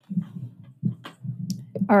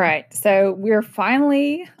All right, so we're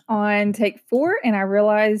finally on take 4, and I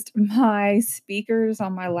realized my speakers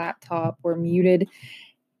on my laptop were muted.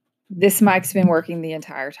 This mic's been working the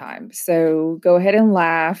entire time, so go ahead and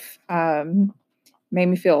laugh. Made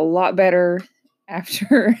me feel a lot better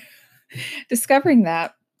after discovering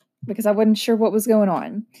that because I wasn't sure what was going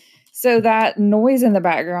on. So that noise in the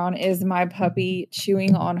background is my puppy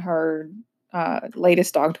chewing on her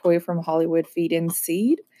latest dog toy from Hollywood Feed and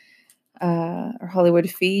Seed, or Hollywood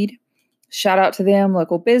Feed. Shout out to them,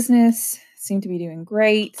 local business, seem to be doing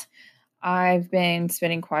great. I've been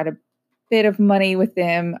spending quite a bit of money with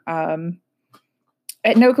them.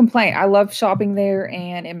 At no complaint. I love shopping there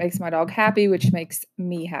and it makes my dog happy, which makes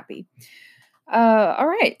me happy. All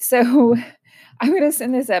right. So I'm going to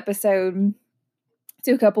send this episode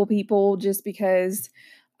to a couple people just because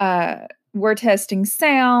we're testing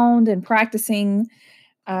sound and practicing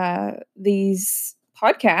these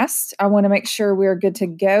podcasts. I want to make sure we're good to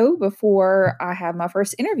go before I have my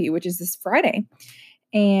first interview, which is this Friday.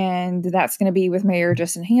 And that's going to be with Mayor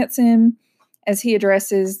Justin Hansen as he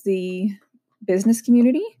addresses the business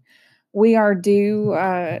community. We are due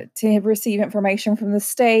to receive information from the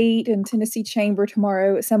state and Tennessee Chamber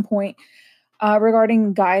tomorrow at some point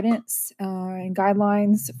regarding guidance and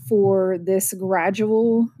guidelines for this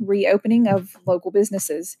gradual reopening of local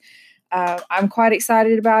businesses. I'm quite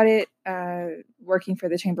excited about it. Working for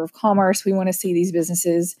the Chamber of Commerce, we want to see these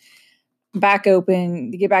businesses back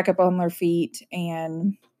open, to get back up on their feet,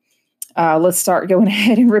 and let's start going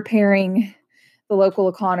ahead and repairing the local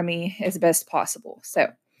economy as best possible. So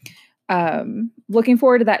looking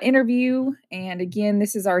forward to that interview. And again,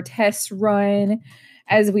 this is our test run.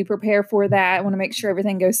 As we prepare for that, I want to make sure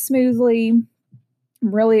everything goes smoothly. I'm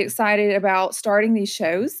really excited about starting these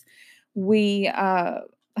shows. We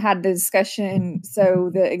had the discussion, so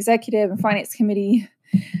the executive and finance committee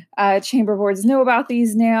chamber boards know about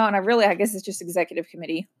these now, and I guess it's just executive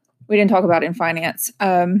committee. We didn't talk about it in finance,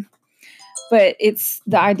 but the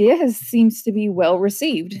idea seems to be well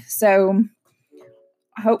received. So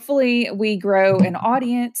hopefully we grow an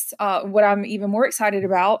audience. What I'm even more excited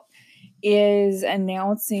about is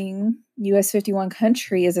announcing US 51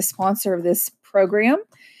 Country as a sponsor of this program,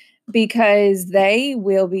 because they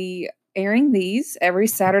will be airing these every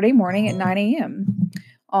Saturday morning at 9 a.m.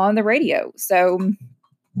 on the radio. So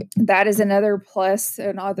that is another plus,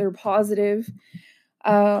 another positive.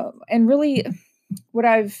 And really, what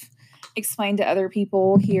I've explained to other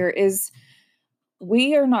people here is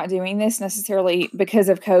we are not doing this necessarily because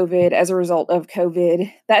of COVID, as a result of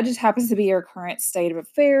COVID. That just happens to be our current state of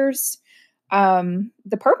affairs.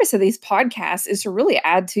 The purpose of these podcasts is to really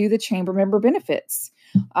add to the chamber member benefits.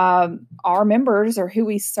 Our members are who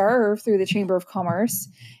we serve through the Chamber of Commerce,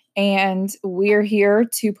 and we're here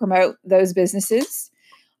to promote those businesses,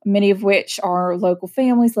 many of which are local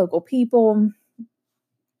families, local people.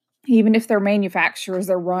 Even if they're manufacturers,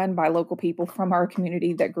 they're run by local people from our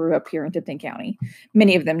community that grew up here in Tipton County.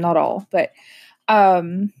 Many of them, not all, but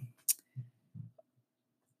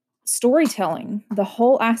storytelling, the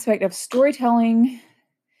whole aspect of storytelling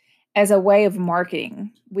as a way of marketing.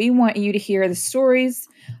 We want you to hear the stories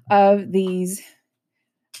of these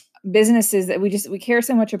businesses that we care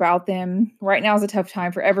so much about them. Right now is a tough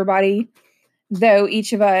time for everybody, though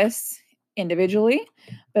each of us individually,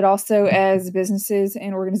 but also as businesses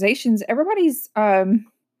and organizations, everybody's in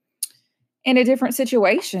a different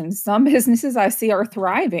situation. Some businesses I see are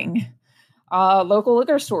thriving. Local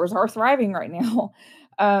liquor stores are thriving right now.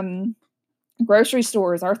 Grocery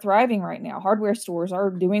stores are thriving right now. Hardware stores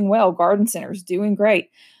are doing well. Garden centers doing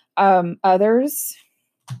great. Others,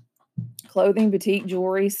 clothing, boutique,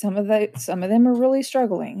 jewelry, some of them are really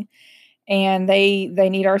struggling, and they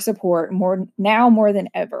need our support more than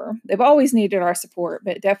ever. They've always needed our support,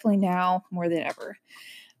 but definitely now more than ever.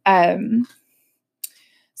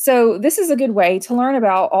 So this is a good way to learn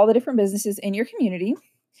about all the different businesses in your community.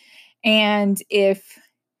 And if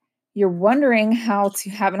you're wondering how to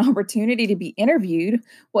have an opportunity to be interviewed,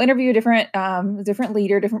 we'll interview a different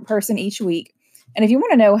leader, different person each week. And if you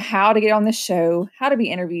want to know how to get on the show, how to be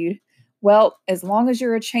interviewed, well, as long as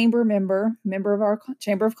you're a chamber member of our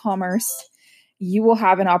Chamber of Commerce, you will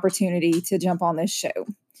have an opportunity to jump on this show.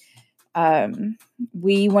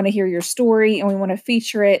 We want to hear your story, and we want to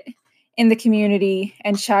feature it in the community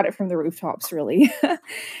and shout it from the rooftops, really.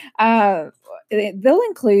 They'll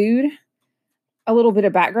include a little bit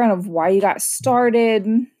of background of why you got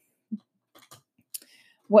started,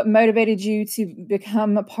 what motivated you to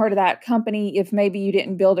become a part of that company. If maybe you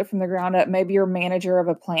didn't build it from the ground up, maybe you're a manager of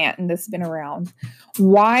a plant and that's been around.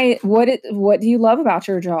 What do you love about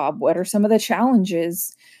your job? What are some of the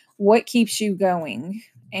challenges? What keeps you going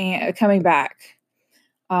and coming back?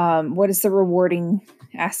 What is the rewarding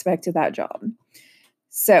aspect of that job?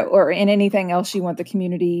 So, or in anything else you want the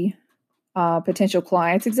community, potential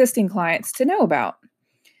clients, existing clients to know about.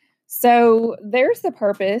 So, there's the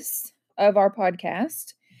purpose of our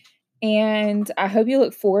podcast. And I hope you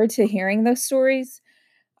look forward to hearing those stories.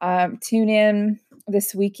 Tune in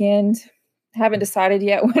this weekend. Haven't decided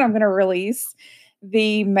yet when I'm going to release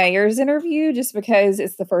the mayor's interview just because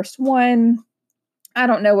it's the first one. I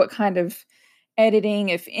don't know what kind of editing,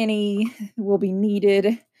 if any, will be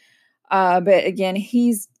needed. But again,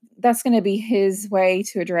 that's going to be his way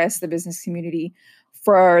to address the business community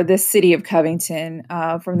for the city of Covington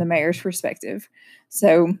from the mayor's perspective.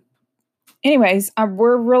 So, anyways,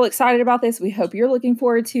 we're real excited about this. We hope you're looking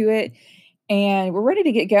forward to it. And we're ready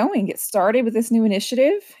to get going, get started with this new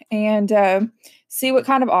initiative, and see what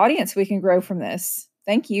kind of audience we can grow from this.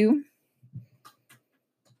 Thank you.